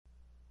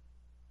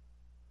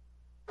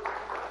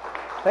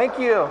Thank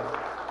you.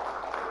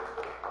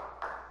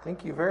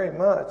 Thank you very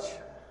much.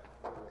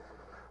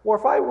 Well,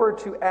 if I were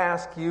to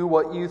ask you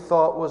what you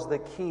thought was the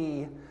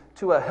key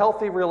to a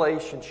healthy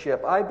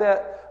relationship, I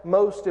bet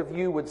most of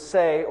you would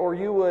say, or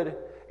you would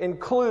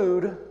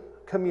include,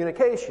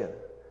 communication.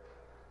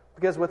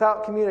 Because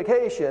without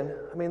communication,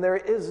 there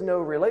is no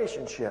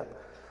relationship.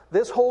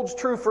 This holds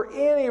true for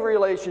any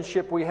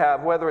relationship we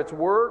have, whether it's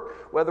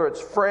work, whether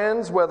it's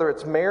friends, whether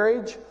it's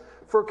marriage.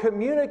 For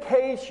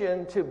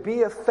communication to be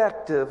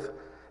effective,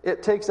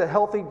 it takes a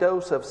healthy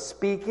dose of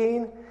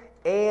speaking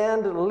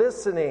and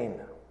listening.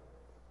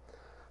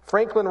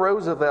 Franklin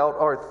Roosevelt,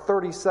 our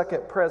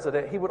 32nd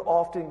president, he would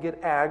often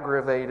get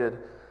aggravated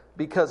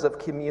because of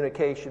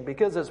communication.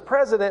 Because as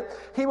president,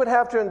 he would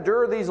have to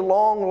endure these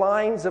long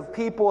lines of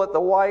people at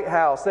the White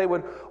House. They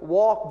would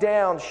walk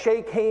down,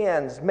 shake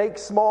hands, make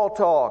small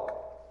talk.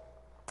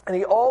 And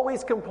he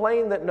always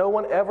complained that no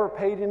one ever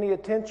paid any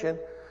attention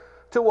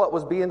to what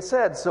was being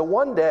said. So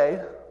one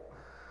day,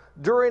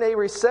 during a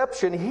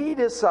reception, he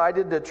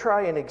decided to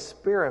try an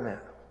experiment.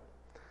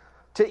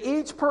 To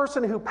each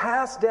person who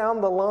passed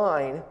down the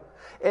line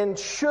and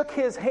shook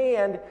his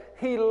hand,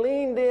 he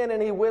leaned in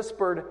and he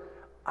whispered,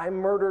 "I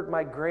murdered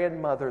my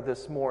grandmother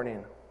this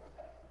morning."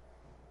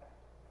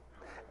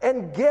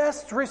 And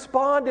guests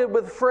responded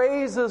with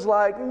phrases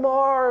like,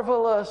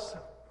 "Marvelous.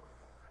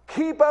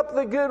 Keep up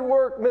the good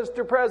work,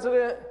 Mr.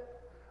 President.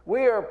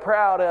 We are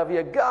proud of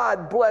you.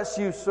 God bless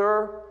you,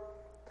 sir."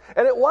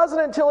 And it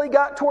wasn't until he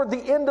got toward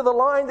the end of the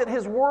line that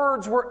his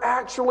words were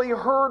actually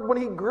heard when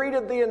he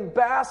greeted the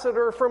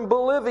ambassador from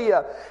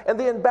Bolivia. And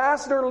the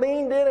ambassador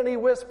leaned in and he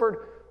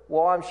whispered,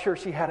 "Well, I'm sure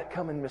she had it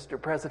coming,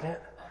 Mr. President."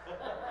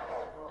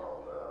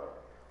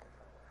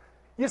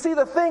 You see,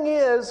 the thing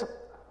is,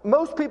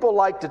 most people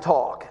like to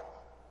talk.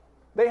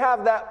 They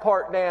have that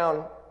part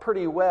down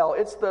pretty well.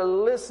 It's the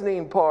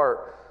listening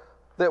part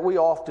that we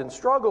often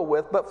struggle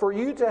with. But for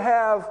you to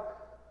have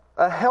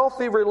a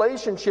healthy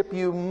relationship,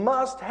 you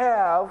must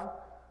have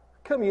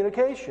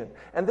communication.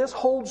 And this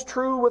holds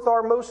true with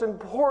our most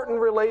important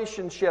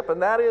relationship,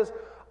 and that is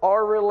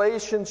our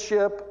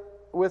relationship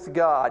with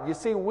God. You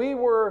see, we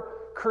were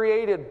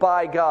created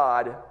by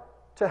God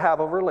to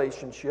have a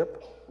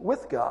relationship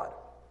with God.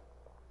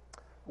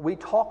 We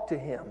talk to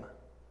Him.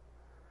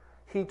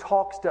 He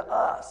talks to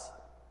us.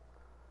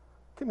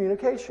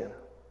 Communication.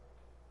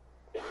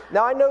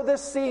 Now, I know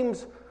this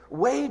seems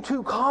way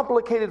too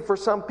complicated for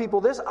some people.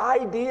 This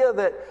idea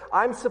that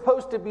I'm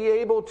supposed to be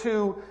able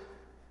to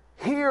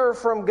hear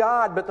from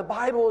God, but the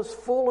Bible is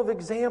full of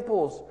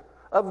examples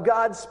of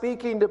God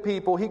speaking to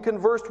people. He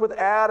conversed with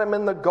Adam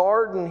in the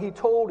garden. He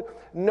told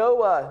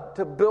Noah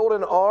to build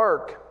an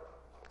ark.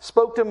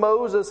 Spoke to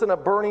Moses in a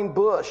burning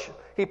bush.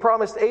 He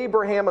promised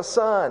Abraham a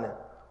son.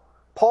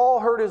 Paul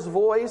heard his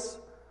voice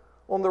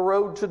on the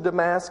road to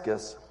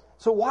Damascus.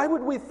 So why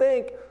would we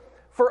think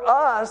for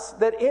us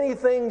that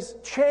anything's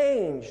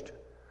changed?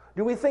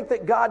 Do we think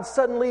that God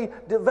suddenly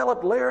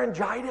developed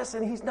laryngitis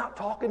and He's not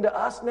talking to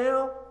us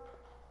now?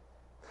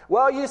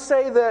 Well, you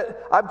say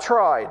that I've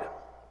tried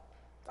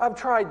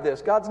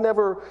this. God's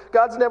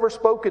never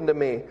spoken to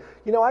me.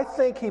 I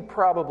think He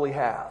probably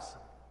has.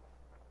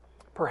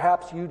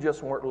 Perhaps you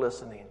just weren't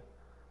listening.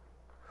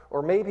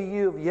 Or maybe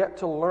you have yet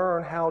to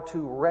learn how to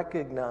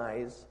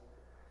recognize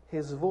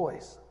His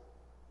voice.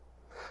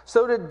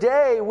 So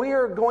today we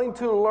are going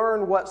to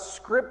learn what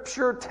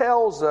Scripture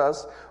tells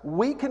us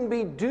we can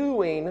be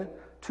doing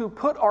to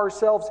put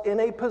ourselves in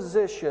a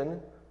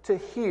position to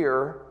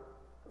hear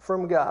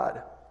from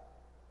God.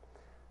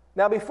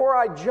 Now, before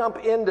I jump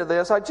into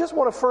this, I just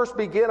want to first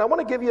begin. I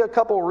want to give you a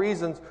couple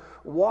reasons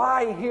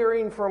why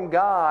hearing from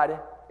God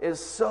is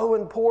so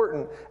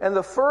important. And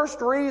the first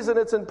reason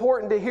it's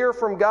important to hear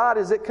from God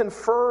is it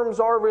confirms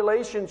our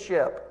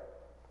relationship.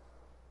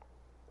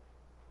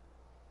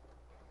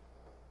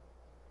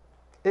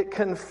 It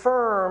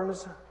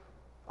confirms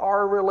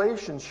our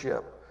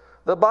relationship.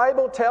 The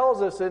Bible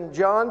tells us in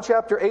John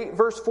chapter 8,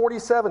 verse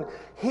 47,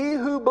 he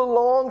who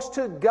belongs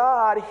to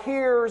God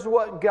hears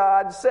what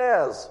God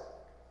says.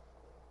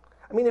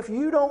 If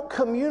you don't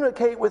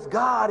communicate with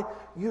God,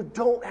 you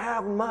don't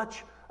have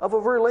much of a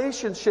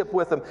relationship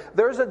with Him.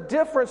 There's a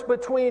difference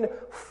between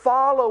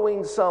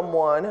following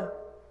someone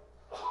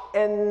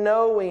and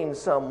knowing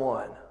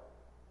someone.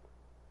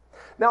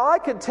 Now, I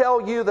could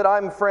tell you that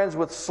I'm friends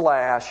with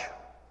Slash,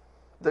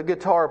 the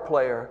guitar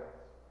player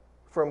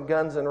from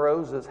Guns N'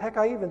 Roses. Heck,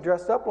 I even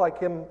dressed up like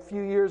him a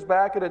few years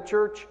back at a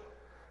church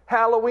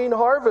Halloween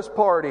harvest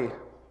party.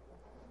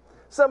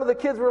 Some of the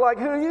kids were like,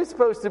 "Who are you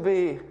supposed to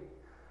be?"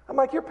 I'm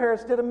like, "Your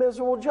parents did a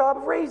miserable job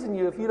of raising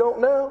you if you don't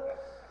know."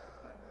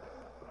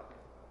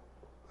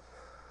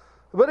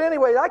 But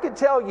anyway, I could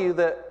tell you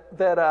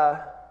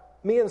that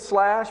me and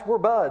Slash, we're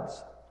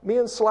buds. Me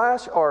and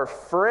Slash are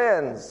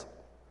friends.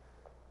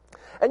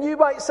 And you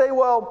might say,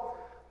 "Well,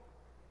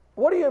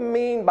 what do you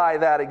mean by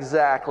that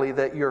exactly,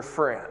 that you're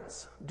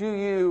friends? Do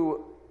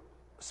you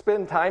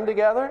spend time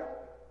together?"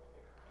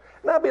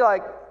 And I'd be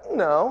like,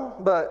 "No,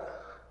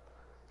 but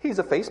he's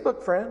a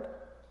Facebook friend.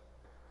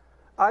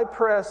 I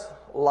press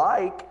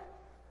like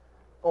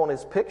on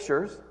his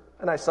pictures.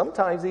 And I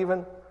sometimes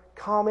even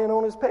comment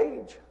on his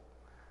page.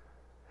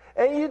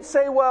 And you'd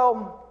say,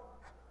 well,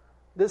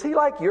 does he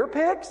like your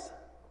pics?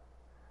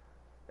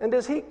 And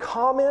does he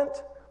comment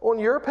on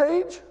your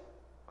page?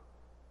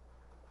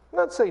 And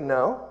I'd say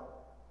no.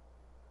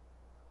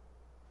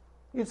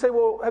 You'd say,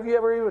 well, have you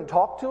ever even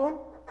talked to him?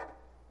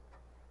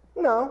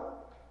 No.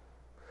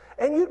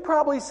 And you'd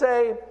probably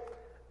say,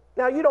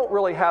 now you don't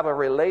really have a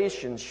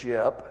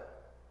relationship.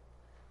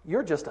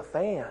 You're just a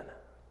fan.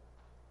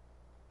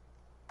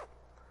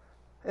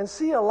 And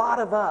see, a lot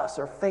of us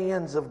are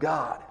fans of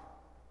God.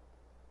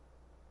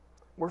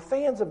 We're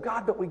fans of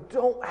God, but we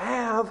don't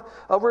have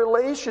a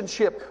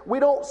relationship. We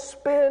don't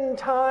spend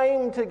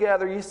time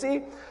together. You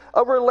see,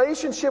 a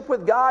relationship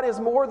with God is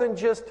more than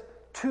just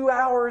 2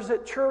 hours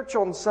at church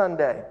on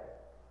Sunday,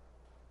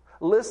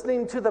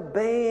 listening to the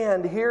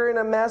band, hearing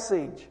a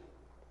message.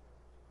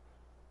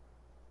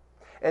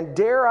 And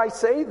dare I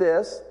say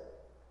this,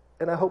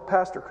 and I hope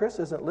Pastor Chris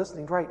isn't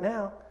listening right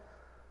now,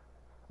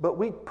 but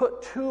we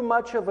put too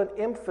much of an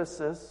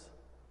emphasis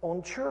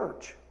on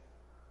church.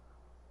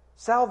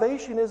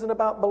 Salvation isn't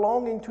about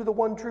belonging to the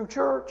one true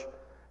church.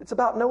 It's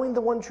about knowing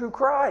the one true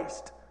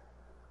Christ.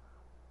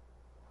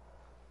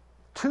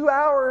 2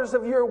 hours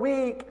of your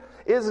week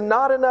is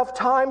not enough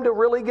time to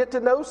really get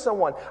to know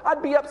someone.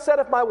 I'd be upset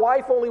if my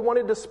wife only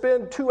wanted to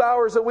spend 2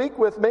 hours a week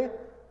with me.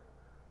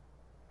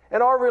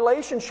 And our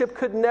relationship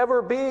could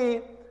never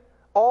be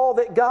all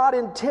that God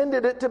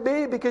intended it to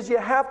be, because you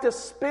have to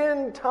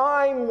spend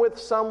time with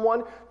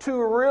someone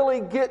to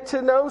really get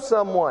to know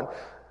someone.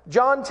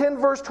 John 10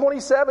 verse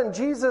 27,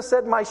 Jesus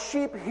said, "My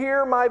sheep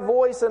hear my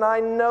voice and I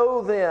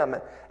know them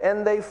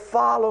and they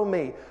follow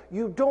me."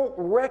 You don't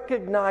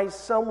recognize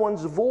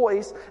someone's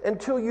voice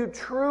until you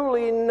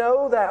truly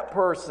know that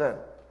person.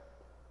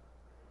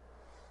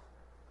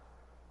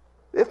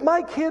 If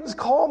my kids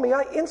call me,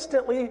 I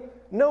instantly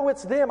know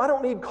it's them. I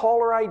don't need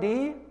caller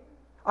ID.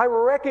 I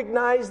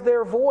recognize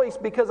their voice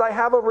because I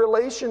have a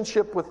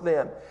relationship with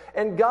them.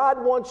 And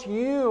God wants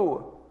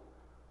you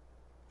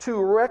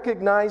to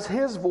recognize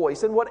His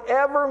voice and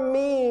whatever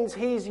means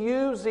He's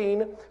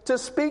using to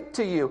speak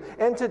to you.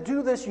 And to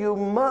do this, you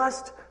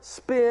must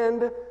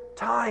spend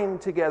time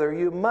together.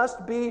 You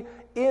must be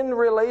in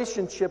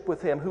relationship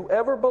with Him.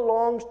 Whoever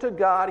belongs to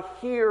God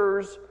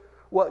hears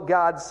what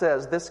God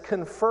says. This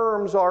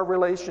confirms our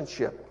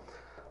relationship.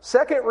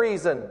 Second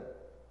reason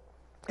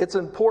it's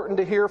important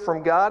to hear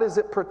from God is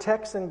it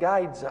protects and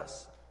guides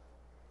us.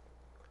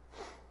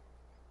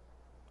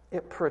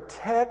 It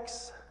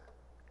protects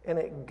and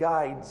it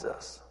guides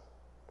us.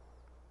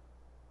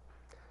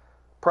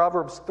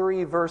 Proverbs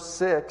 3 verse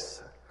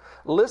 6.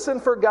 Listen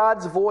for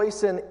God's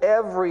voice in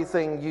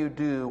everything you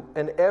do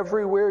and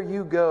everywhere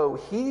you go.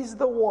 He's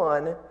the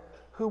one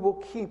who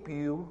will keep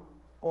you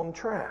on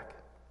track.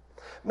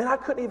 Man, I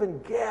couldn't even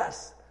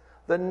guess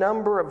the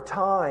number of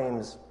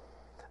times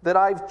that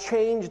I've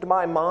changed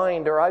my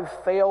mind or I've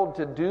failed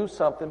to do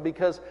something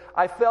because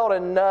I felt a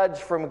nudge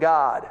from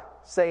God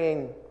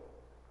saying,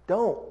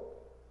 don't,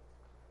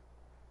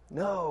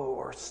 no,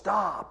 or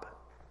stop.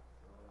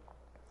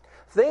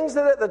 Things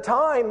that at the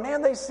time,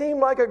 man, they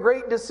seemed like a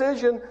great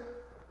decision,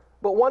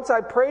 but once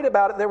I prayed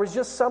about it, there was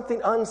just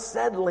something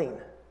unsettling.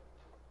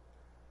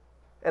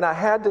 And I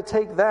had to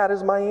take that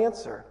as my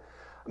answer.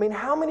 I mean,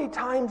 how many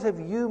times have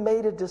you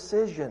made a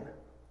decision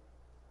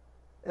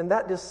and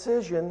that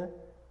decision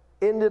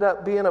ended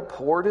up being a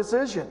poor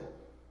decision?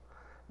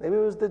 Maybe it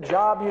was the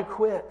job you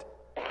quit,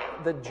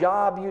 the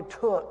job you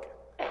took,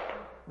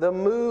 the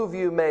move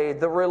you made,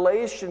 the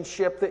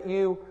relationship that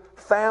you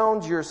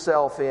found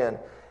yourself in.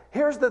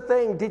 Here's the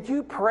thing, did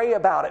you pray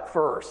about it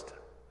first?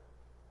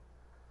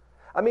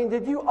 I mean,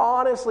 did you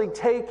honestly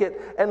take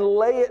it and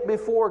lay it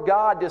before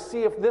God to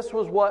see if this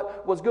was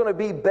what was going to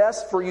be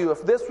best for you,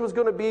 if this was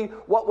going to be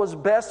what was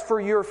best for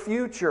your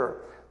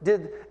future?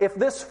 If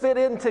this fit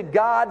into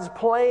God's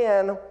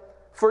plan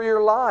for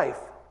your life?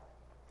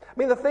 I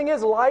mean, the thing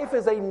is, life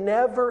is a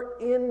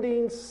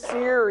never-ending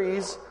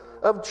series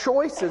of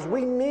choices.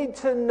 We need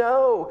to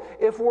know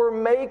if we're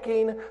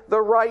making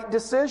the right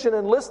decision,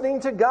 and listening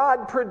to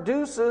God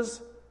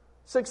produces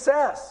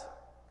success.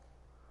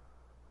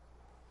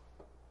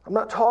 I'm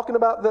not talking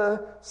about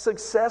the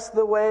success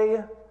the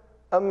way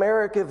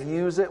America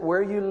views it,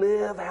 where you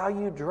live, how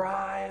you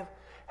drive,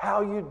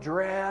 how you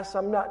dress.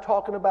 I'm not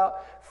talking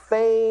about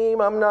fame.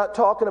 I'm not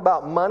talking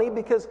about money,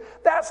 because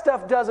that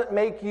stuff doesn't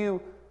make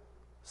you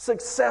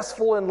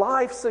successful in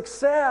life.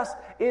 Success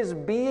is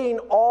being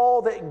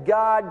all that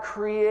God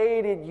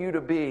created you to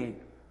be.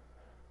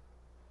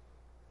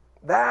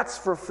 That's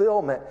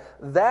fulfillment.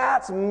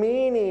 That's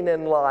meaning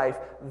in life.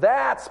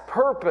 That's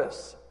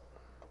purpose.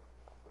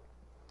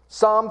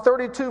 Psalm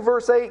 32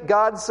 verse 8,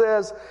 God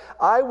says,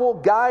 "I will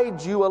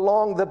guide you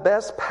along the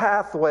best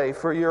pathway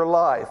for your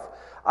life.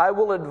 I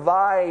will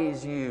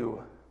advise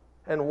you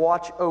and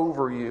watch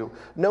over you."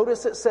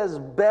 Notice it says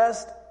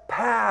best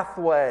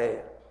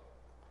pathway.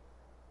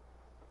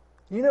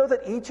 You know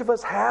that each of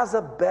us has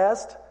a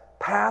best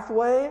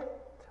pathway?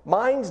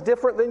 Mine's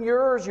different than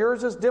yours.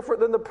 Yours is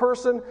different than the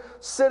person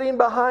sitting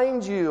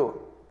behind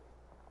you.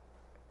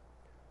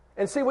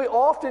 And see, we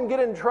often get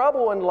in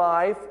trouble in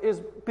life is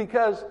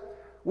because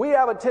we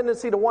have a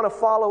tendency to want to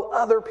follow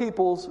other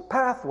people's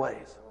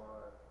pathways.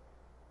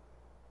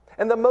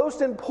 And the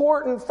most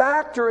important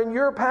factor in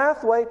your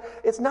pathway,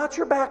 it's not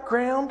your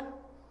background.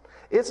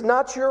 It's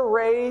not your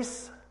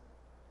race.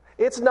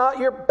 It's not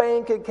your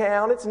bank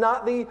account. It's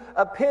not the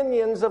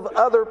opinions of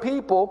other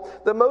people.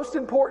 The most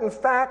important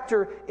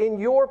factor in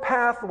your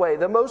pathway,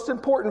 the most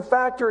important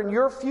factor in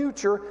your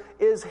future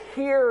is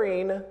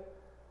hearing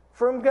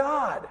from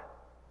God.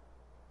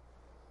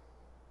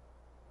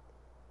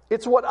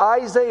 It's what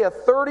Isaiah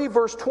 30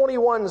 verse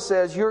 21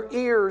 says, "Your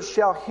ears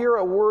shall hear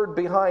a word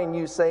behind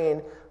you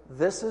saying,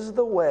 'This is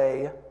the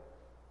way,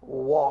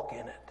 walk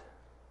in it.'"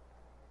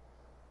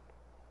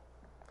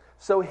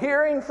 So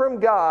hearing from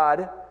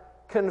God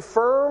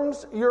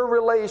confirms your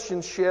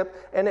relationship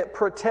and it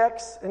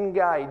protects and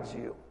guides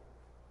you.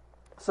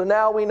 So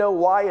now we know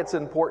why it's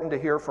important to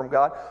hear from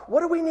God. What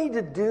do we need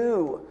to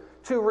do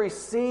to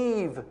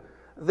receive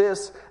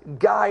this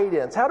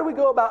guidance? How do we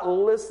go about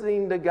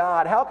listening to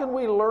God? How can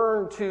we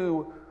learn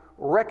to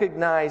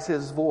recognize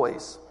His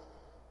voice?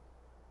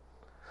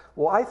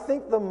 Well, I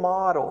think the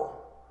model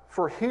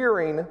for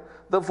hearing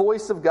the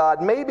voice of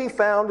God may be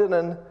found in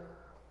an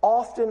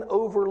often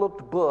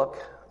overlooked book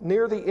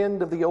near the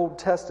end of the Old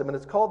Testament.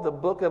 It's called the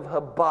book of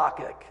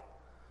Habakkuk.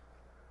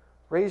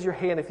 Raise your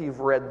hand if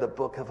you've read the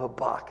book of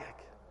Habakkuk.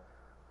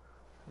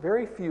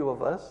 Very few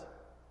of us.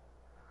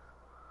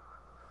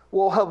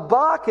 Well,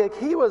 Habakkuk,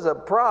 he was a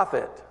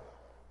prophet.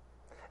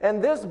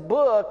 And this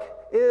book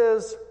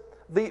is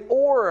the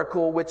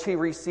oracle which he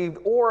received.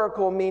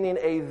 Oracle meaning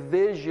a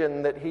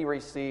vision that he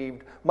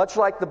received. Much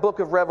like the book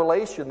of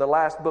Revelation, the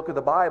last book of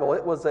the Bible.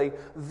 It was a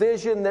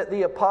vision that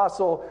the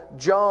apostle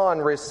John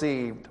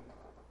received.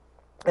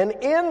 And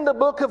in the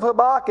book of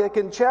Habakkuk,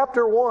 in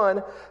chapter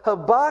 1,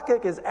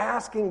 Habakkuk is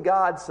asking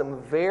God some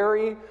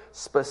very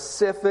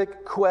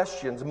specific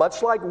questions,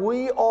 much like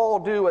we all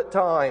do at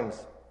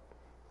times.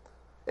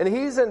 And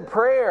he's in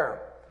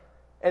prayer,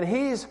 and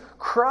he's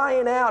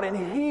crying out, and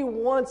he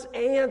wants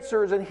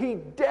answers, and he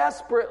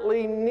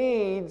desperately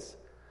needs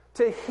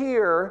to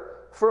hear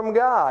from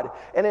God.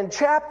 And in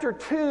chapter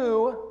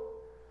 2,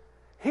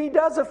 he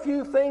does a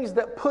few things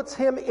that puts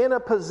him in a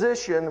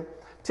position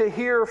to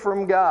hear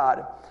from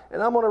God.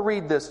 And I'm going to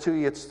read this to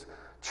you. It's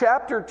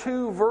chapter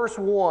 2, verse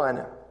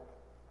 1.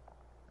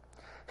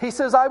 He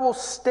says, "I will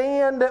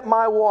stand at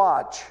my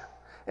watch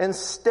and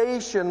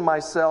station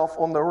myself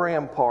on the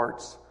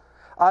ramparts.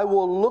 I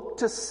will look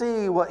to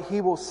see what he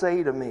will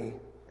say to me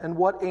and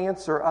what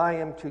answer I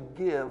am to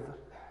give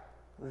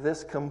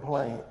this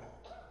complaint."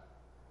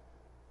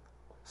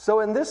 So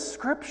in this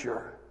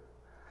scripture,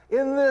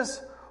 in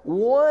this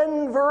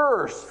one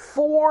verse,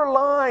 4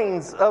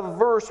 lines of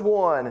verse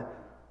 1,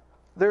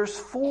 there's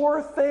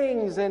 4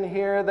 things in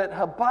here that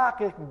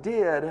Habakkuk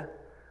did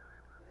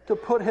to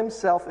put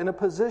himself in a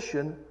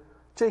position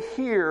to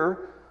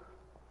hear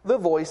the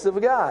voice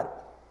of God.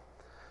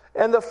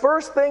 And the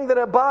first thing that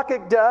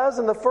Habakkuk does,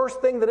 and the first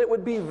thing that it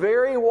would be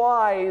very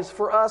wise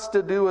for us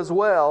to do as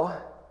well,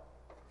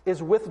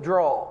 is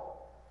withdraw.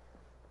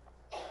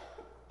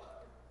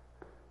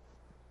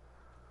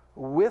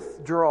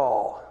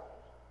 Withdraw.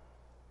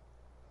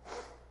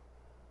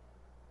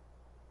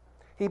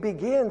 He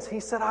begins, he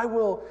said, "I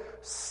will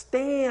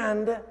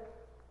stand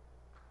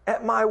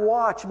at my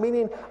watch,"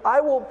 meaning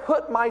I will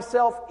put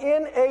myself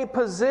in a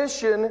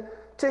position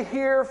to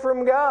hear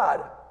from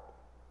God.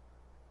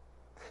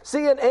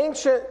 See, in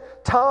ancient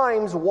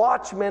times,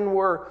 watchmen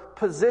were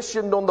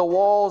positioned on the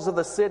walls of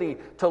the city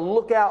to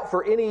look out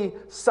for any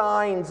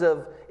signs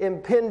of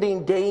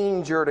impending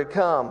danger to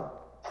come.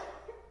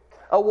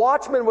 A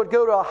watchman would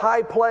go to a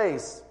high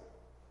place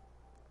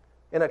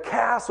in a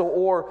castle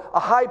or a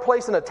high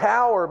place in a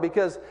tower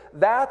because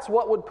that's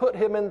what would put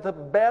him in the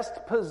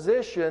best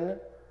position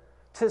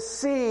to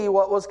see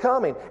what was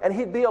coming. And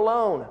he'd be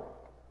alone.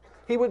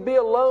 He would be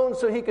alone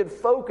so he could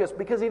focus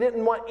because he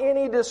didn't want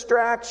any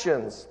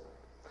distractions.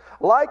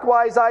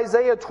 Likewise,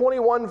 Isaiah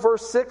 21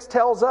 verse 6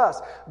 tells us,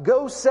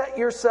 "Go set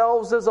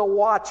yourselves as a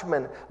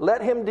watchman.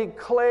 Let him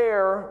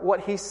declare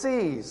what he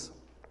sees."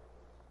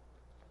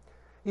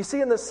 You see,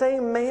 in the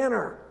same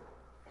manner,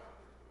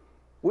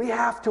 we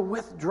have to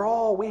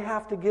withdraw. We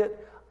have to get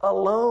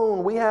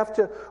alone. We have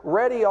to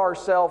ready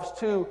ourselves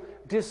to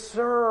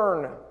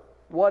discern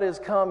what is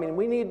coming.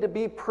 We need to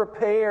be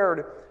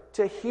prepared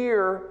to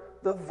hear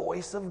the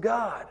voice of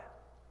God.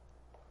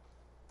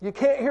 You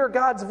can't hear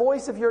God's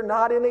voice if you're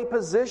not in a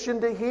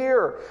position to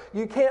hear.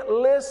 You can't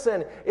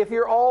listen if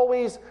you're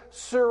always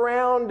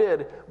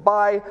surrounded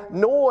by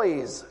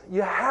noise.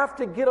 You have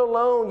to get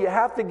alone. You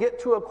have to get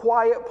to a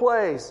quiet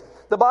place.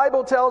 The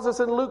Bible tells us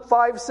in Luke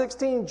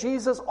 5:16,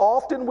 Jesus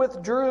often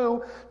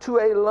withdrew to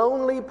a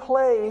lonely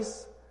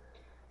place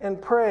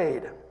and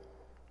prayed.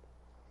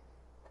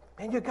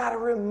 And you got to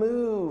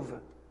remove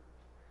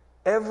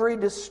every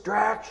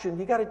distraction.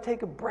 You got to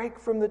take a break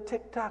from the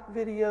TikTok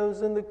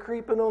videos and the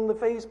creeping on the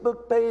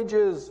Facebook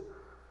pages.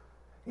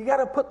 You got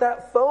to put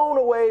that phone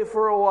away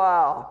for a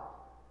while.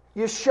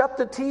 You shut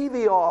the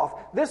TV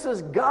off. This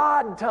is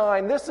God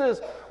time. This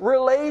is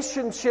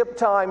relationship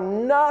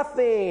time.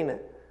 Nothing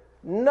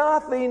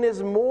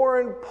is more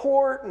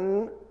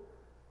important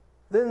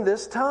than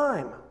this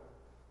time.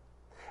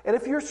 And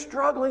if you're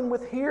struggling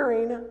with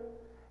hearing,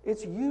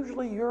 it's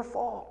usually your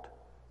fault.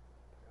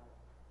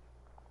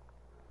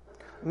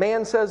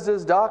 Man says to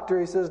his doctor,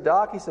 he says,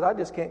 "Doc," he said, "I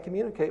just can't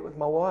communicate with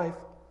my wife.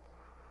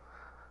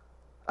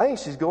 I think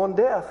she's going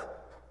deaf."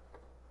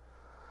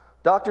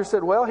 Doctor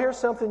said, "Well, here's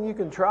something you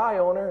can try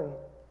on her and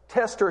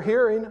test her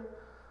hearing.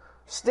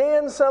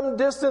 Stand some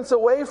distance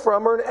away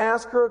from her and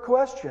ask her a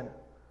question.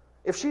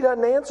 If she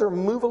doesn't answer,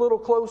 move a little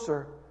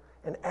closer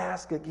and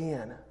ask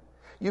again.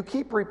 You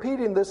keep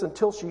repeating this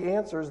until she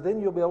answers, then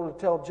you'll be able to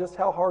tell just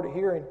how hard of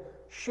hearing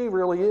she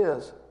really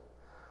is."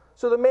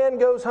 So the man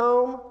goes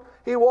home.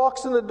 He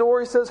walks in the door.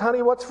 He says,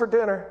 "Honey, what's for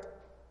dinner?"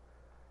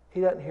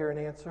 He doesn't hear an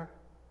answer.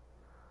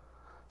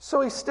 So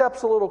he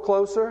steps a little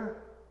closer.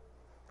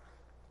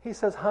 He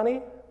says,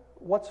 "Honey,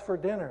 what's for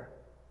dinner?"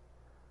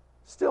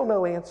 Still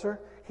no answer.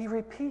 He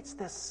repeats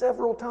this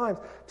several times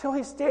till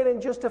he's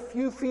standing just a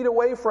few feet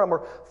away from her.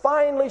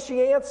 Finally,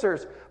 she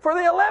answers. "For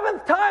the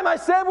 11th time, I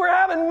said we're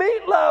having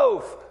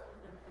meatloaf."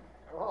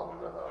 Oh,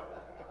 no.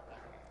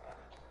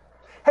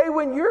 Hey,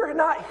 when you're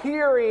not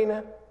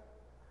hearing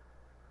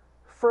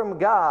from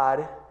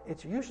God,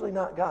 it's usually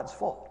not God's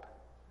fault.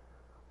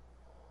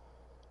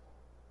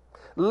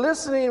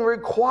 Listening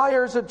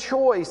requires a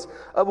choice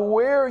of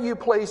where you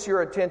place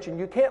your attention.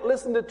 You can't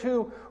listen to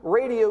two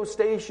radio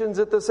stations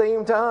at the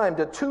same time.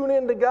 To tune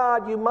into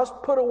God, you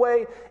must put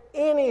away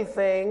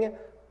anything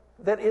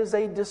that is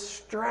a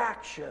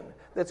distraction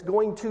that's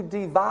going to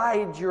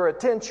divide your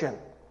attention.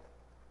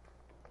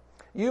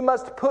 You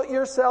must put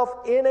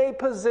yourself in a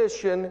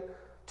position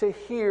to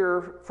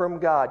hear from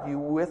God. You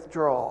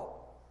withdraw.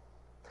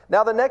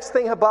 Now, the next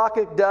thing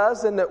Habakkuk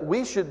does and that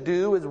we should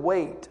do is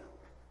wait.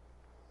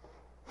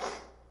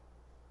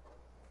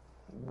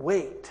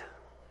 Wait.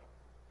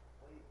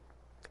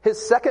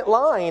 His second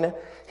line,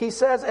 he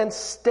says, "And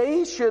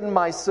station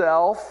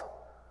myself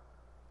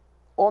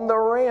on the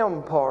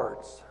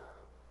ramparts."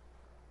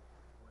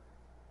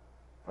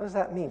 What does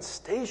that mean?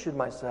 Station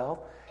myself.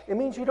 It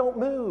means you don't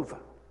move.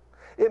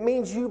 It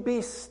means you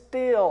be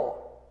still.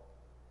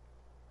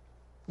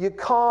 You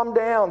calm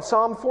down.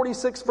 Psalm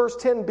 46 verse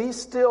 10, "Be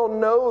still,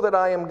 know that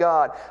I am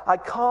God. I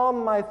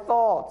calm my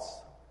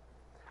thoughts.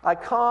 I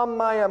calm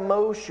my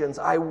emotions.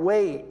 I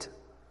wait."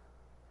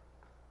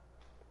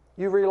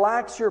 You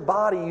relax your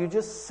body. You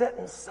just sit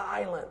in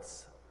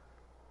silence.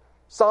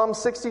 Psalm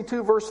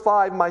 62 verse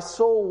 5, "My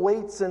soul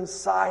waits in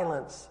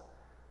silence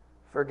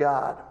for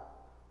God."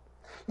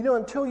 You know,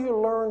 until you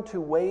learn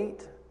to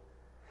wait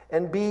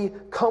and be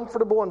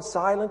comfortable in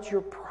silence,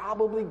 you're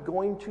probably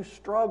going to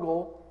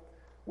struggle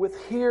with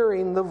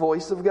hearing the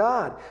voice of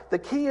God. The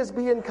key is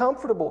being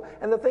comfortable.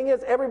 And the thing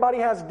is, everybody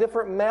has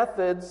different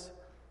methods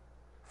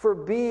for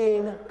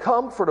being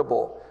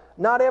comfortable.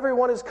 Not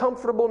everyone is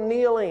comfortable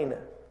kneeling.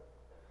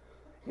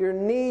 Your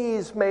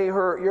knees may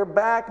hurt. Your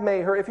back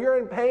may hurt. If you're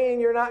in pain,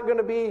 you're not going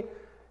to be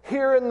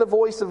hearing the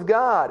voice of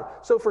God.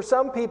 So for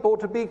some people,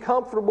 to be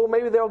comfortable,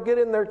 maybe they'll get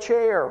in their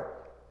chair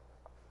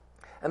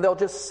and they'll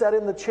just sit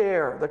in the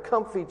chair, the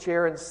comfy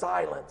chair, in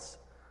silence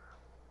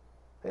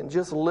and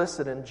just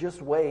listen and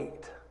just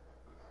wait.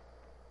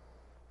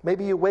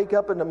 Maybe you wake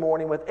up in the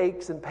morning with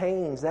aches and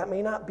pains. That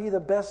may not be the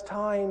best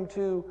time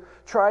to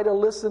try to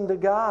listen to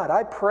God.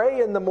 I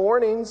pray in the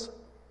mornings,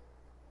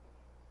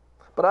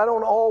 but I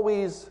don't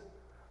always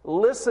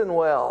listen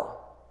well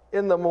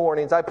in the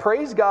mornings. I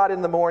praise God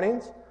in the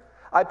mornings.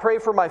 I pray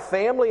for my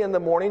family in the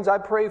mornings. I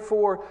pray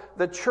for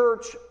the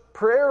church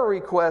prayer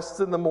requests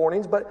in the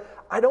mornings, but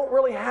I don't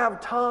really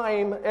have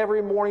time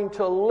every morning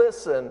to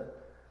listen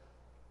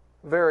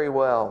very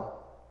well.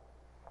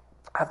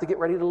 I have to get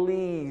ready to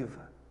leave.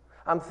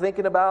 I'm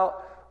thinking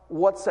about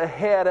what's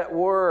ahead at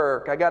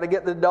work. I got to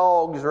get the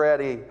dogs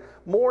ready.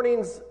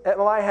 Mornings at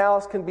my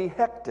house can be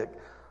hectic,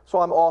 so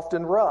I'm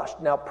often rushed.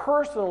 Now,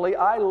 personally,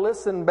 I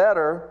listen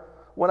better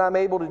when I'm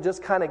able to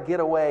just kind of get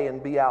away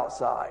and be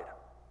outside.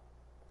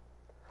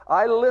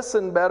 I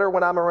listen better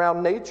when I'm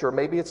around nature.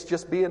 Maybe it's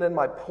just being in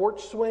my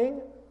porch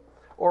swing,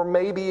 or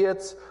maybe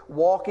it's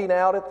walking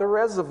out at the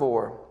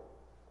reservoir.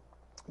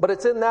 But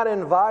it's in that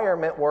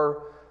environment where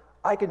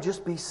I can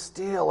just be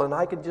still and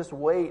I can just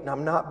wait and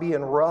I'm not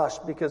being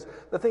rushed, because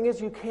the thing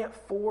is, you can't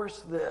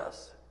force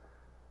this.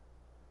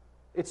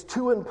 It's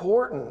too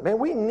important. Man,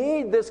 we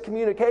need this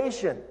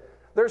communication.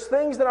 There's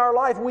things in our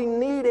life we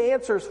need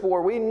answers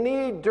for. We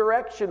need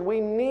direction. We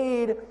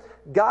need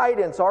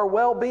guidance. Our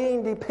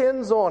well-being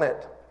depends on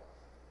it.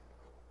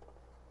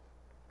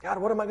 God,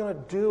 what am I going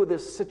to do with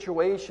this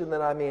situation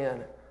that I'm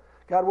in?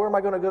 God, where am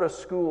I going to go to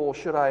school?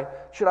 Should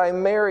I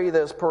marry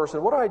this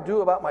person? What do I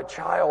do about my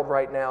child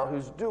right now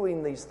who's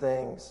doing these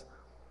things?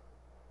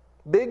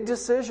 Big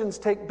decisions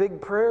take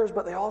big prayers,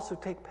 but they also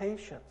take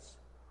patience.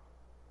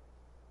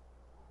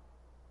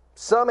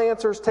 Some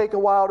answers take a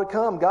while to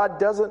come. God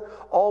doesn't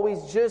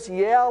always just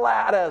yell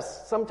at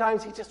us.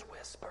 Sometimes He just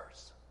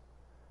whispers.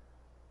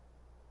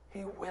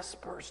 He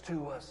whispers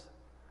to us.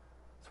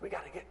 we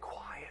got to get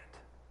quiet.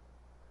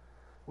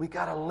 We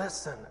got to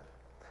listen.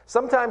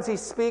 Sometimes he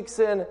speaks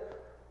in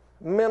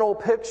mental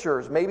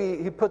pictures.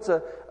 Maybe he puts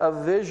a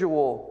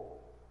visual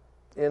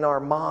in our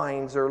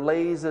minds or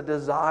lays a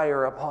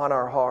desire upon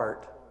our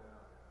heart.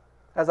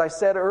 As I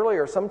said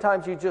earlier,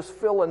 sometimes you just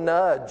feel a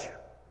nudge.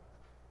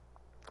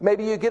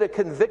 Maybe you get a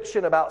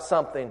conviction about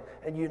something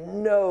and you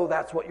know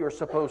that's what you're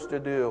supposed to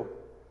do.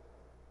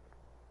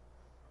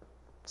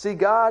 See,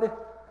 God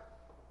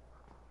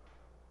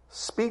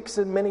speaks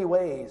in many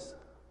ways,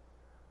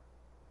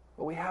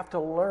 but we have to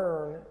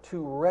learn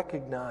to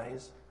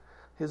recognize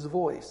His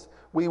voice.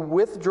 We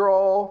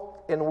withdraw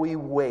and we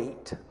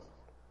wait.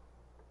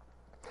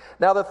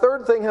 Now, the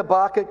third thing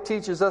Habakkuk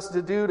teaches us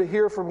to do to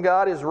hear from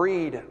God is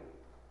read.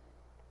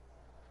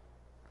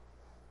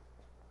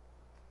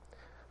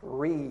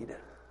 Read.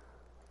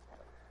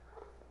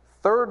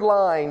 Third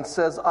line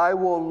says, I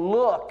will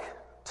look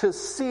to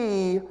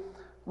see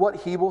what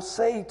He will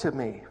say to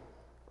me.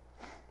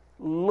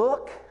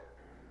 Look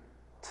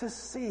to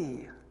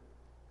see.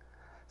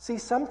 See,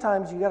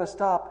 sometimes you got to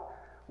stop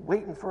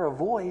waiting for a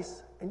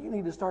voice and you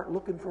need to start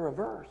looking for a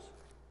verse.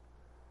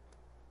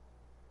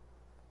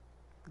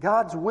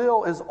 God's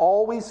will is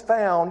always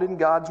found in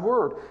God's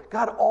Word.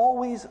 God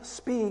always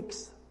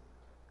speaks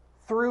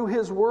through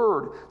His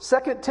Word.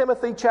 2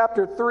 Timothy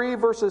chapter 3,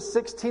 verses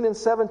 16 and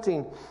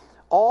 17.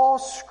 All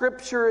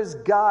Scripture is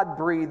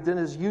God-breathed and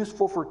is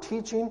useful for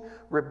teaching,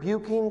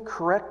 rebuking,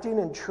 correcting,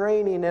 and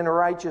training in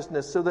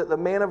righteousness, so that the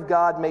man of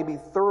God may be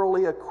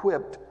thoroughly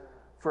equipped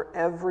for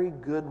every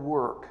good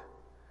work.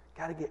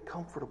 Got to get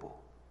comfortable.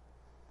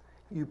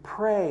 You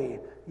pray,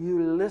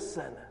 you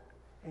listen,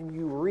 and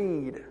you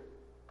read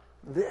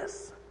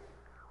this.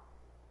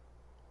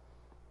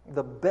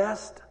 The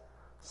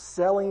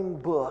best-selling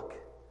book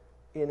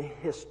in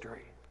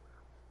history.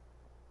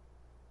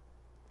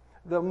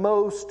 The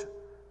most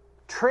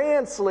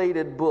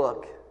translated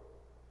book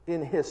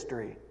in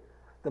history.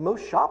 The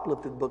most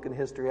shoplifted book in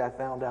history, I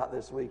found out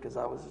this week as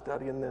I was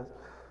studying this.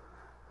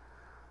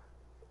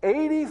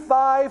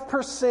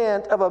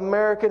 85% of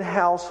American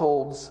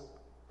households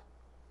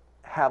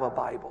have a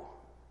Bible,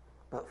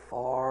 but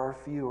far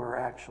fewer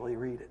actually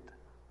read it.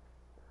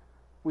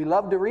 We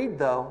love to read,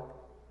 though.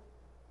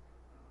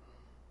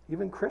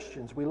 Even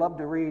Christians, we love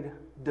to read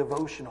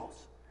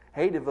devotionals.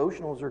 Hey,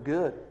 devotionals are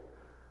good.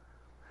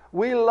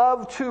 We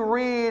love to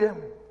read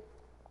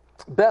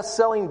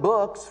best-selling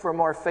books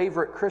from our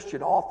favorite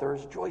Christian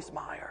authors, Joyce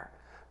Meyer,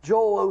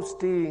 Joel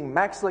Osteen,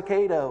 Max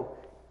Lucado.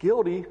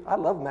 Guilty. I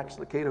love Max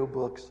Lucado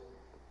books.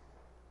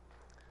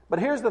 But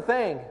here's the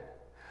thing.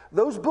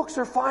 Those books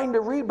are fine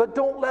to read, but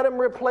don't let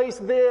them replace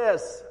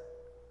this.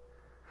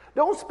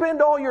 Don't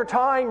spend all your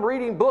time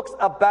reading books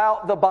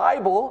about the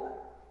Bible.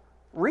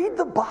 Read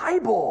the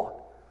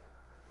Bible.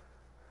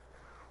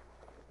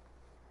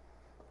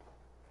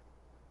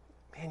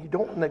 Man, you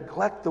don't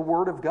neglect the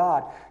Word of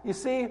God. You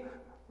see,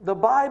 the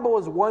Bible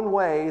is one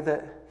way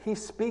that He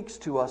speaks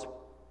to us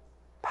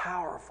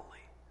powerfully.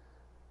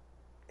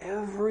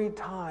 Every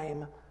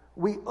time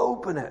we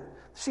open it.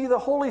 See, the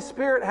Holy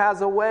Spirit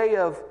has a way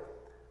of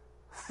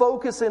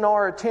focusing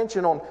our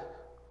attention on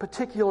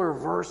particular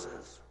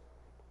verses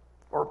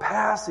or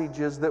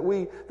passages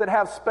that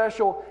have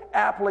special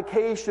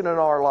application in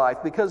our life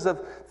because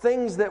of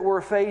things that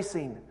we're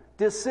facing,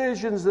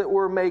 decisions that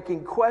we're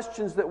making,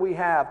 questions that we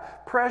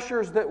have,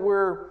 pressures that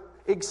we're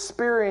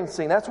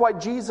experiencing. That's why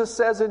Jesus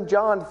says in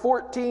John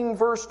 14,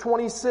 verse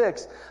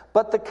 26,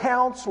 but the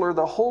Counselor,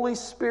 the Holy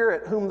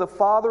Spirit, whom the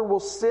Father will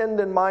send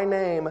in my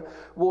name,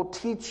 will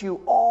teach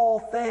you all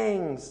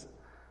things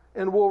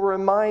and will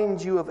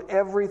remind you of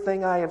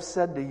everything I have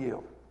said to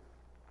you.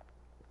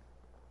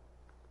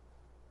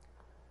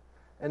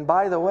 And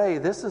by the way,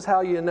 this is how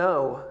you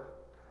know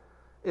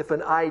if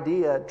an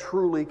idea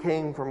truly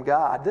came from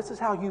God. This is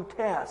how you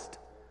test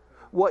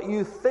what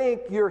you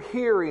think you're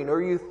hearing,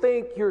 or you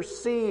think you're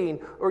seeing,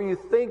 or you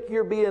think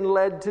you're being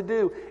led to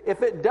do.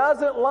 If it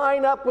doesn't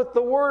line up with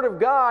the Word of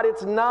God,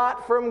 it's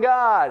not from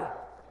God.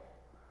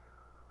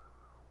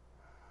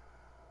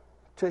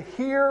 To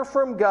hear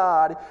from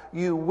God,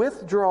 you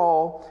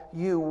withdraw,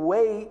 you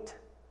wait,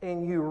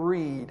 and you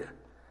read.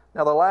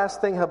 Now, the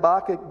last thing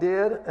Habakkuk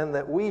did, and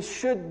that we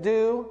should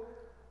do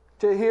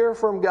to hear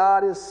from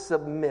God, is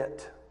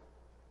submit.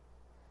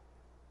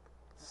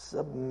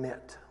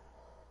 Submit.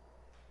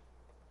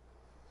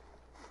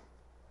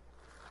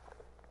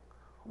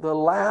 The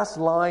last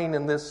line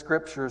in this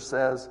scripture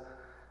says,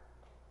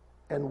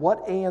 and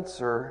what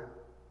answer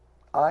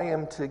I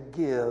am to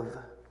give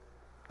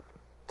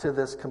to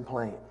this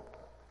complaint.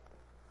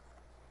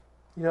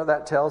 You know what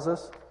that tells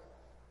us?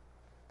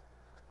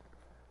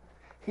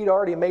 He'd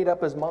already made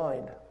up his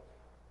mind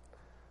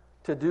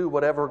to do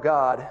whatever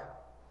God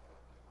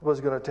was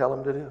going to tell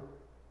him to do.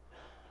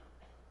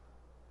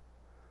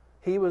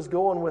 He was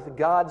going with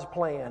God's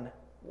plan,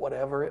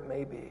 whatever it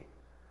may be.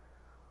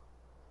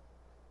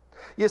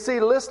 You see,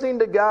 listening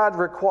to God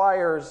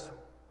requires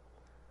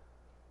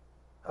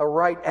a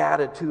right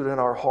attitude in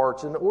our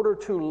hearts. In order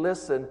to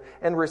listen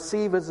and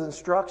receive His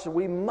instruction,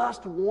 we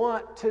must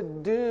want to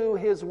do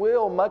His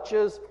will, much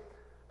as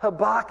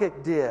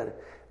Habakkuk did.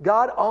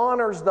 God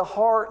honors the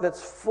heart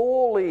that's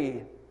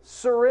fully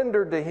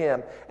surrendered to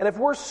Him. And if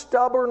we're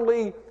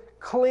stubbornly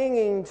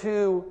clinging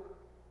to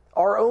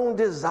our own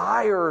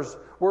desires,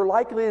 we're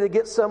likely to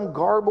get some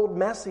garbled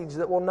message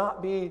that will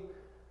not be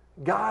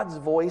God's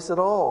voice at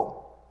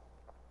all.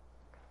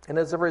 And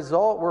as a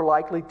result, we're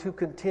likely to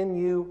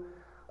continue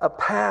a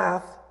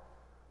path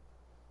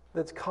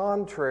that's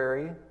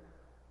contrary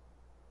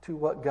to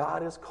what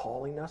God is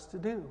calling us to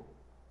do.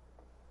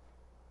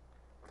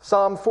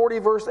 Psalm 40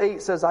 verse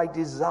 8 says, I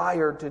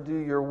desire to do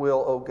your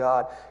will, O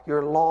God.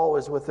 Your law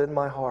is within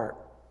my heart.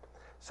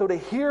 So to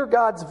hear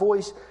God's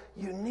voice,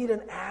 you need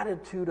an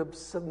attitude of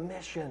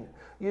submission.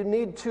 You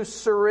need to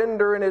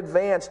surrender in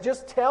advance.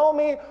 Just tell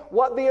me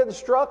what the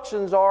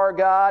instructions are,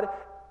 God,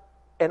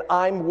 and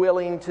I'm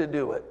willing to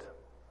do it.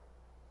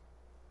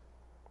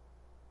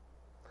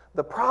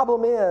 The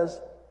problem is,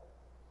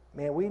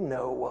 man, we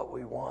know what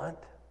we want.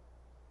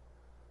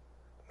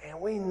 Man,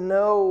 we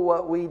know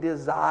what we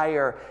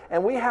desire.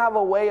 And we have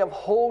a way of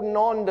holding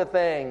on to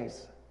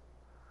things.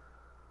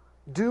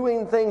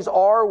 Doing things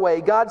our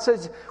way. God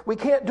says, we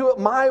can't do it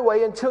my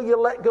way until you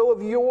let go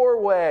of your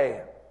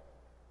way.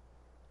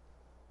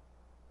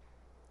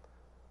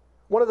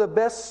 One of the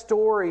best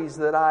stories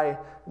that I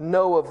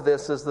know of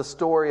this is the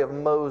story of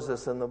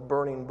Moses and the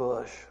burning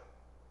bush.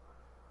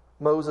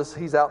 Moses,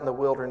 he's out in the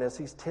wilderness.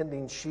 He's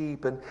tending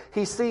sheep, and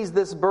he sees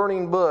this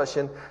burning bush.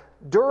 And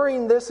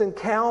during this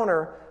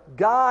encounter,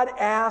 God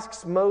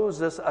asks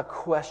Moses a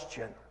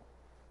question.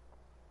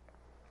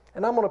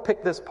 And I'm going to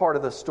pick this part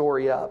of the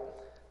story up.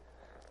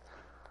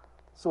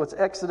 So it's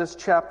Exodus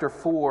chapter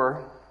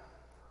 4,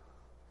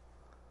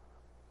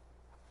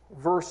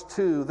 verse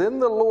 2. Then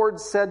the Lord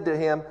said to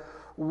him,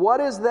 what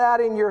is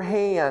that in your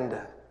hand?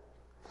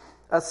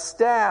 A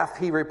staff,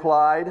 he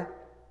replied.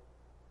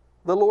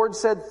 The Lord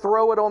said,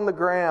 throw it on the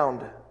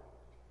ground.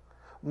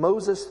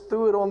 Moses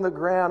threw it on the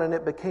ground, and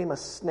it became a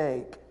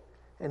snake,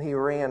 and he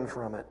ran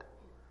from it.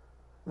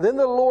 Then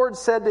the Lord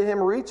said to him,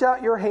 reach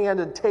out your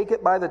hand and take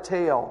it by the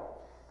tail.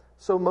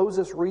 So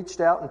Moses reached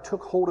out and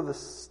took hold of the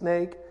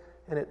snake,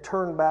 and it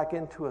turned back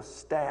into a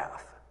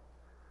staff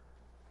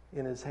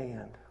in his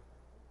hand.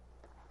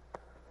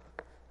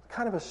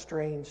 Kind of a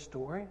strange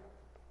story.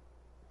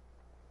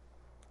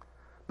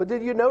 But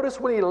did you notice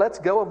when he lets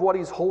go of what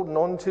he's holding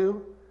on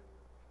to,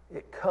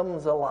 it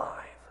comes alive.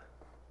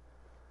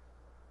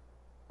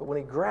 But when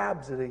he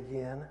grabs it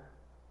again,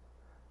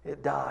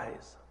 it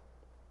dies.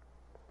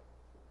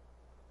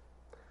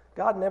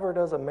 God never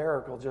does a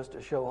miracle just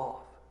to show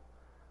off.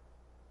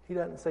 He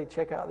doesn't say,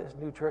 check out this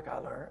new trick I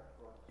learned.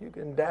 You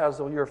can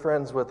dazzle your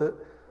friends with it.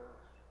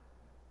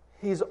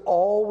 He's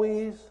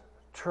always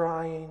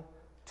trying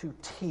to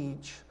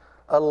teach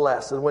a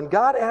lesson. When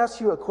God asks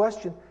you a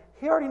question,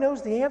 He already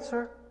knows the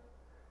answer.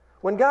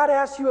 When God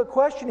asks you a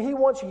question, He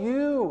wants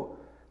you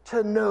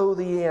to know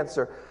the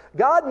answer.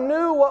 God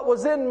knew what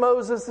was in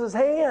Moses'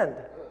 hand.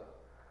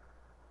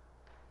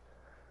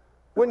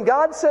 When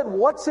God said,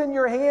 what's in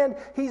your hand?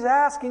 He's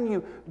asking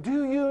you,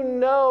 do you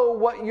know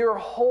what you're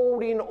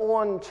holding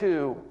on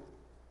to?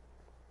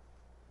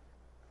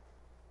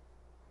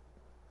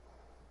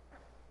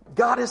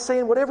 God is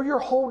saying, whatever you're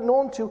holding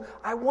on to,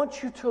 I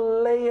want you to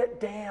lay it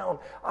down.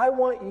 I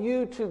want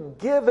you to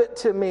give it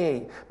to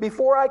me.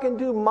 Before I can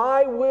do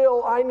my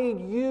will, I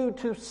need you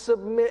to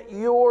submit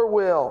your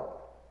will.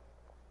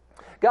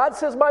 God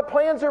says, my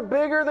plans are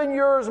bigger than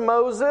yours,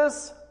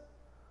 Moses.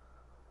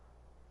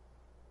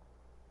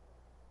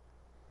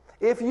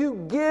 If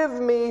you give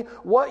me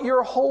what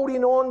you're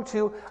holding on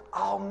to,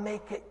 I'll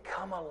make it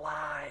come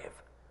alive.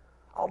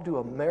 I'll do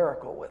a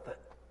miracle with it.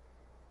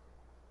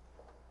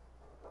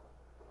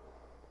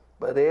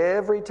 But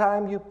every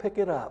time you pick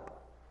it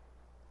up,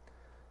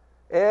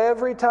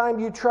 every time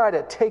you try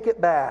to take it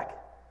back,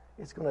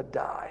 it's going to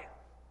die.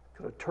 It's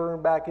going to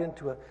turn back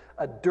into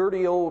a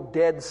dirty old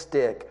dead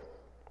stick.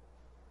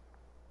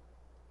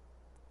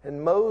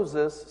 And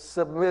Moses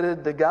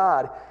submitted to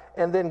God.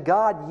 And then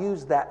God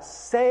used that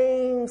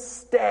same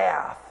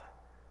staff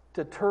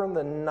to turn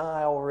the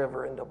Nile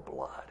River into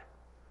blood.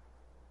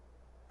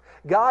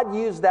 God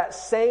used that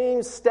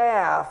same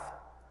staff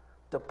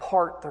to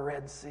part the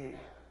Red Sea.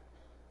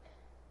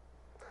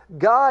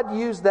 God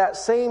used that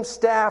same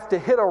staff to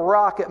hit a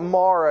rock at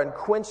Marah and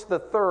quench the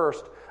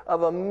thirst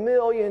of 1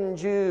 million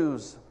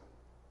Jews.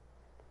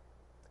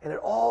 And it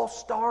all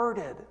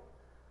started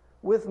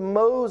with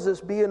Moses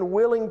being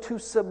willing to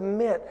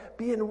submit,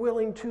 being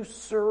willing to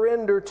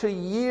surrender, to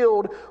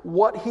yield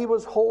what he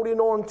was holding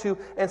on to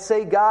and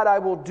say, God, I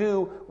will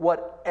do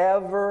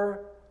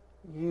whatever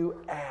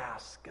you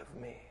ask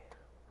of me.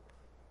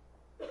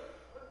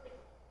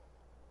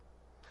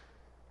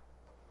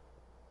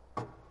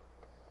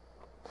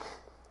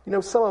 You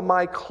know, some of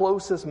my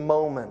closest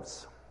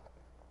moments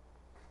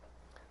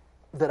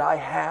that I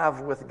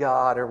have with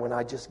God are when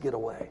I just get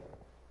away.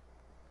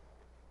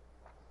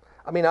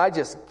 I mean, I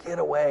just get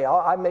away.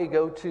 I may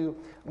go to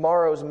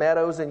Morrow's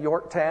Meadows in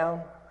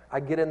Yorktown. I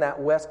get in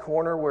that west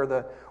corner where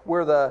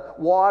the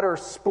water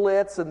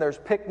splits and there's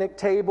picnic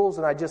tables,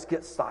 and I just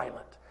get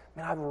silent.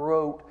 Man, I've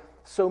wrote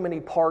so many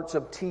parts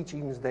of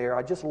teachings there.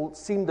 I just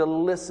seem to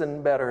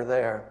listen better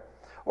there.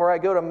 Or I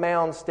go to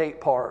Mound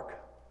State Park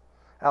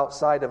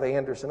outside of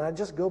Anderson. I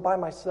just go by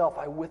myself.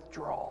 I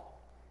withdraw.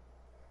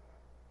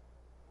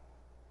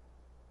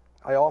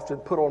 I often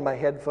put on my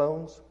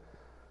headphones,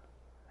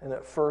 and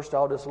at first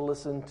I'll just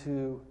listen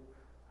to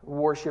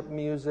worship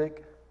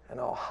music, and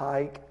I'll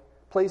hike.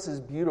 The place is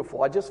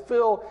beautiful. I just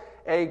feel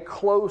a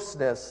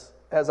closeness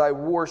as I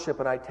worship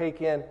and I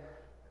take in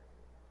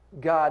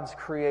God's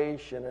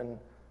creation, and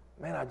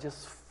man, I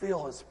just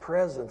feel His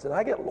presence, and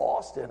I get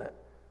lost in it.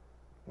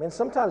 Man,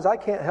 sometimes I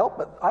can't help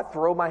but I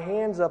throw my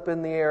hands up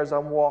in the air as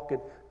I'm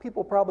walking.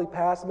 People probably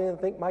pass me and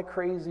think my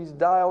crazy's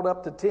dialed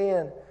up to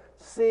 10,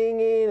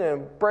 singing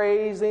and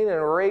praising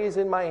and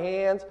raising my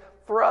hands,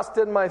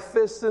 thrusting my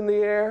fists in the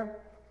air.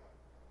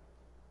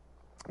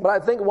 But I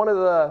think one of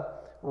the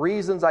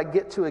reasons I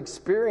get to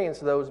experience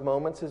those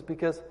moments is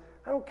because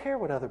I don't care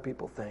what other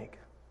people think.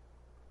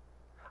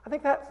 I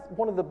think that's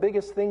one of the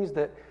biggest things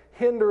that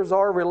hinders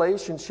our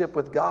relationship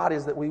with God,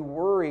 is that we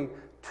worry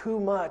too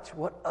much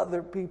what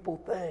other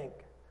people think.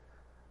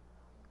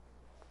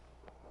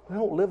 We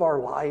don't live our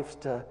lives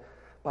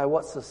by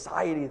what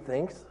society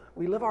thinks.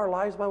 We live our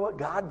lives by what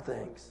God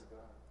thinks.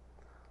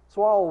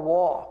 So I'll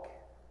walk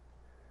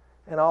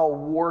and I'll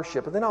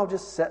worship, and then I'll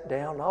just sit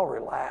down and I'll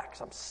relax.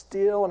 I'm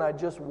still and I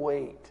just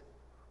wait.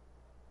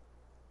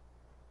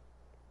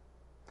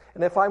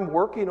 And if I'm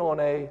working on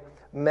a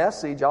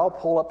message, I'll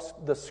pull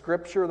up the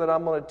scripture that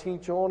I'm going to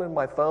teach on in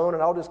my phone,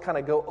 and I'll just kind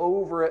of go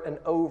over it and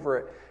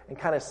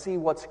kind of see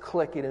what's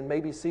clicking and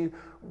maybe see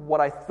what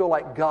I feel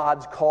like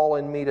God's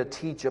calling me to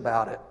teach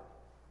about it.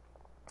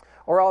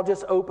 Or I'll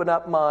just open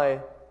up my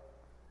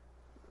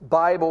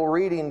Bible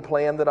reading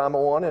plan that I'm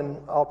on, and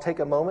I'll take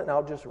a moment and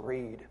I'll just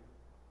read.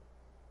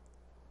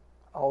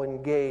 I'll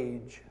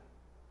engage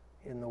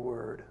in the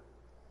Word.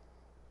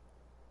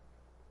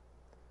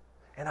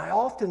 And I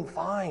often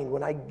find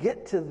when I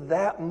get to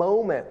that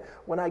moment,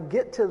 when I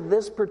get to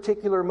this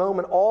particular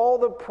moment, all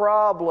the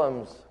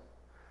problems,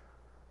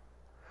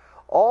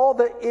 all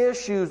the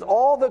issues,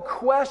 all the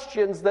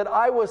questions that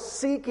I was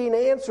seeking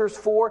answers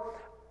for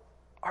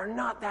are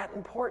not that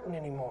important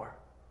anymore.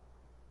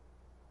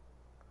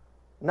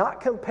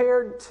 Not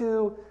compared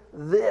to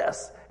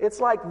this. It's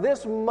like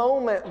this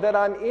moment that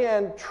I'm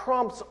in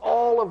trumps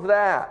all of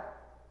that.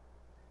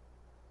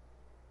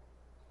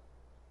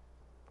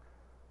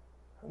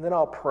 And then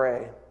I'll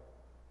pray.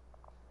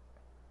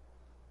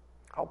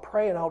 I'll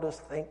pray and I'll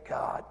just thank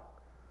God.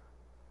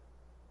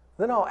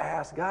 Then I'll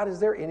ask, God, is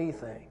there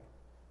anything?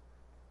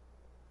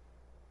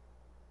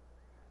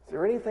 Is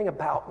there anything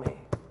about me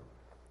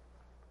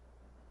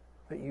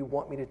that you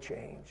want me to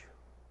change?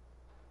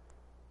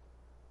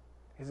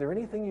 Is there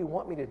anything you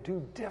want me to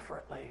do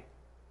differently?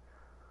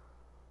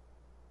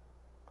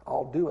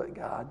 I'll do it,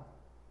 God.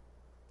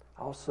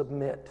 I'll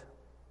submit.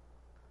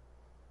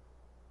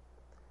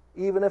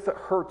 Even if it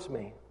hurts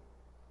me.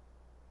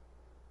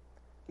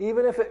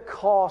 Even if it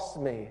costs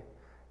me.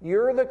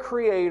 You're the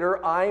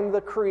creator, I'm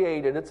the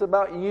created. It's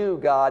about you,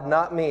 God,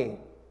 not me.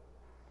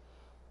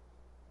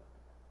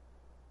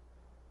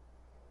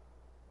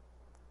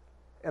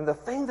 And the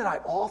thing that I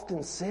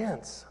often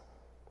sense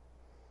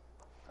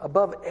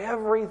above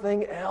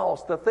everything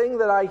else, the thing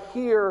that I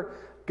hear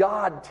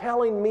God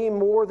telling me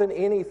more than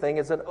anything,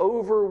 is an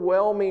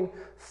overwhelming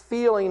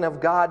feeling of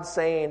God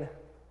saying,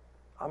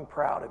 I'm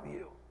proud of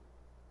you.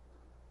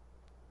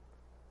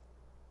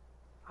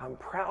 I'm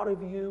proud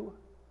of you,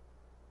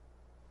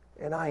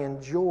 and I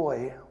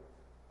enjoy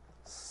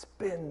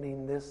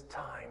spending this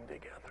time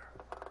together.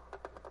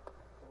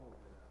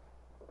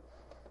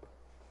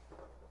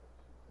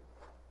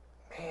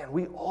 Man,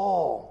 we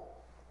all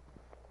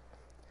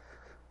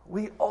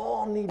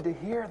need to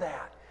hear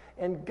that.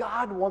 And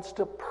God wants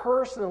to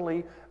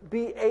personally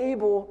be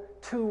able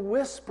to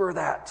whisper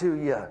that to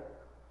you.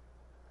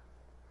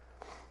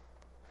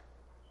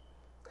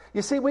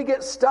 You see, we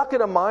get stuck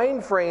in a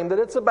mind frame that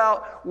it's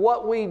about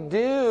what we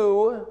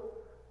do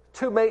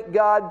to make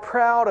God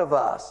proud of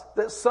us.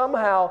 That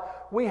somehow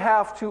we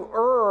have to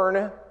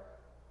earn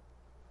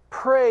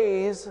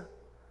praise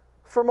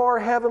from our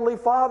Heavenly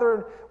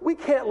Father. We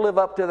can't live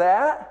up to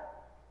that.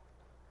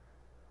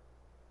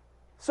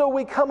 So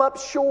we come up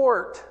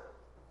short.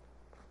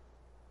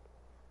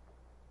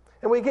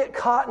 And we get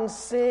caught in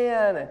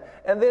sin,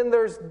 and then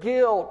there's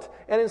guilt.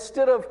 And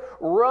instead of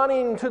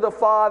running to the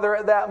Father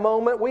at that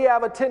moment, we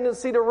have a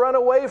tendency to run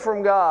away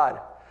from God.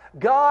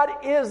 God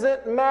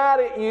isn't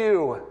mad at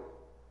you.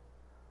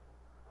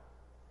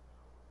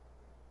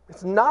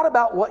 It's not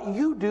about what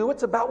you do,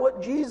 it's about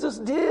what Jesus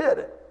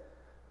did.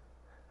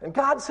 And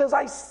God says,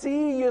 I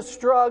see you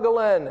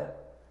struggling.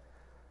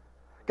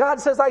 God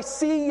says, I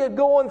see you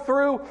going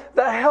through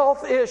the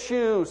health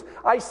issues.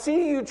 I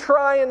see you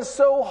trying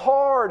so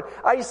hard.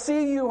 I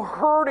see you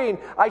hurting.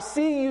 I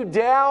see you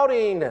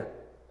doubting.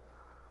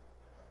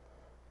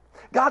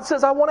 God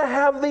says, I want to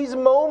have these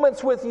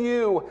moments with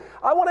you.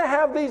 I want to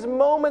have these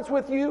moments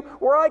with you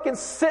where I can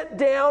sit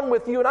down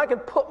with you and I can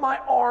put my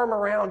arm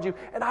around you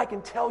and I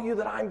can tell you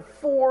that I'm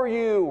for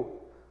you.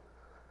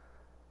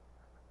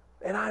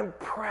 And I'm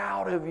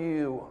proud of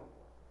you.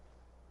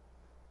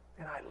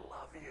 And I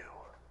love you.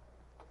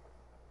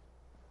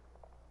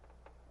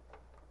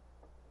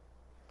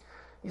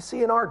 You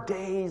see, in our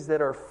days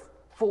that are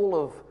full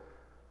of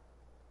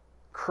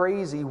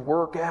crazy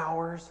work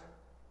hours,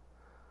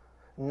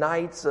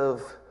 nights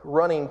of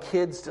running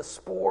kids to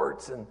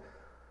sports and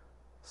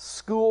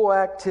school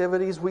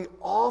activities, we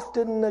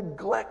often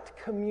neglect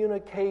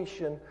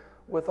communication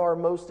with our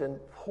most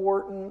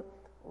important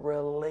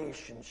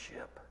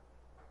relationship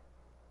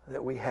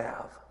that we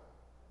have.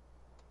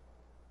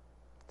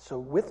 So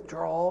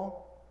withdraw,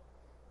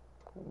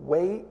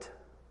 wait,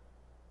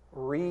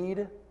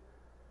 read,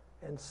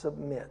 and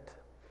submit.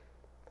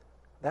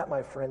 That,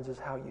 my friends, is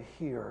how you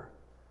hear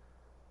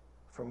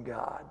from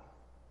God.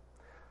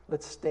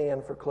 Let's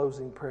stand for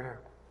closing prayer.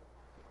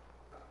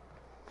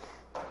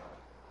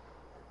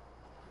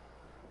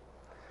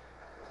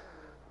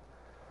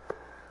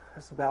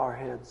 Let's bow our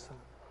heads.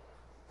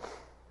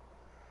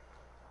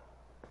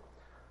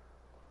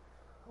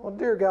 Well,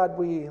 dear God,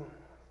 we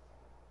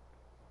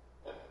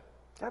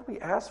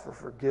ask for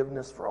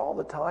forgiveness for all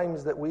the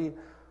times that we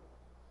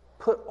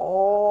put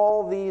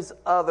all these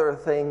other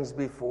things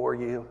before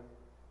you.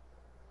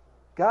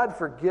 God,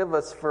 forgive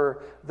us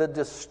for the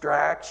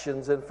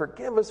distractions, and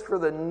forgive us for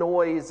the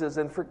noises,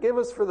 and forgive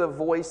us for the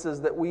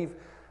voices that we've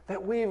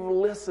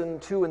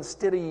listened to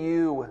instead of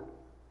you.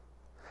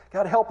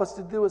 God, help us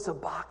to do as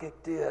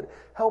Habakkuk did.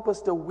 Help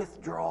us to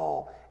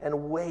withdraw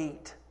and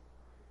wait,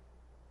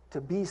 to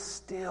be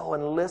still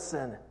and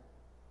listen.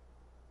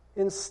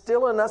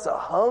 Instill in us a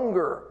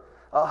hunger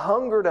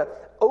to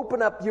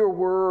open up your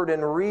word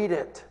and read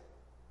it.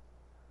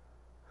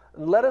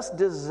 Let us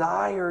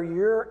desire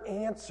your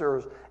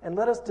answers, and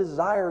let us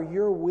desire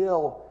your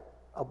will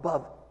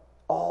above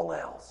all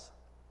else.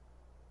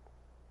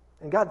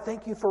 And God,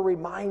 thank you for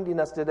reminding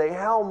us today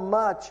how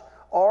much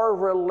our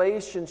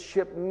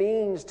relationship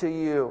means to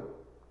you.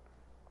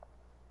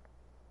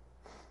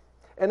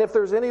 And if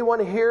there's anyone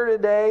here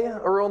today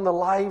or on the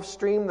live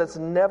stream that's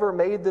never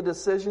made the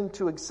decision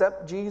to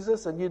accept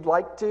Jesus and you'd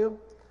like to,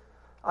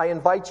 I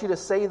invite you to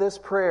say this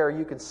prayer.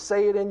 You can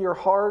say it in your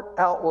heart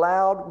out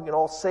loud. We can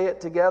all say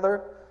it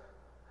together.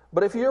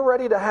 But if you're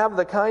ready to have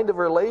the kind of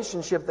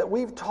relationship that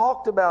we've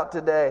talked about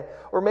today,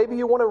 or maybe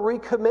you want to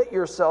recommit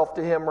yourself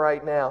to Him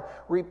right now,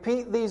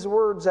 repeat these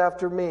words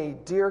after me.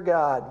 Dear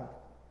God,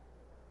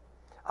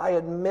 I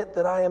admit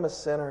that I am a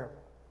sinner,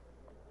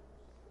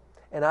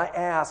 and I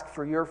ask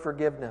for your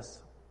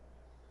forgiveness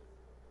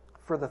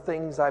for the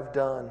things I've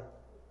done.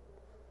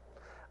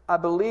 I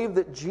believe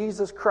that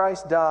Jesus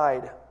Christ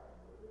died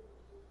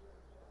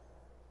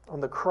on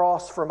the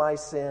cross for my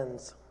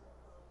sins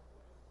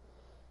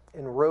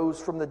and rose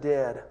from the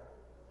dead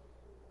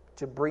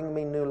to bring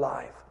me new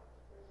life.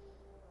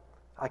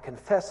 I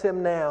confess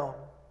Him now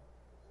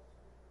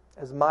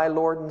as my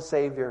Lord and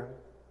Savior.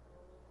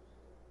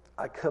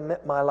 I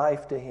commit my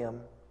life to Him.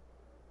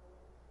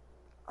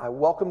 I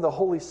welcome the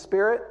Holy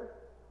Spirit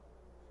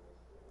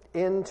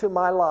into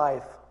my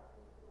life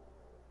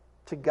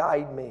to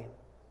guide me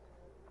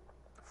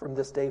from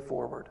this day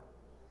forward.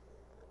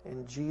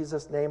 In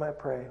Jesus' name I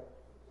pray.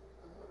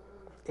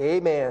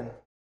 Amen.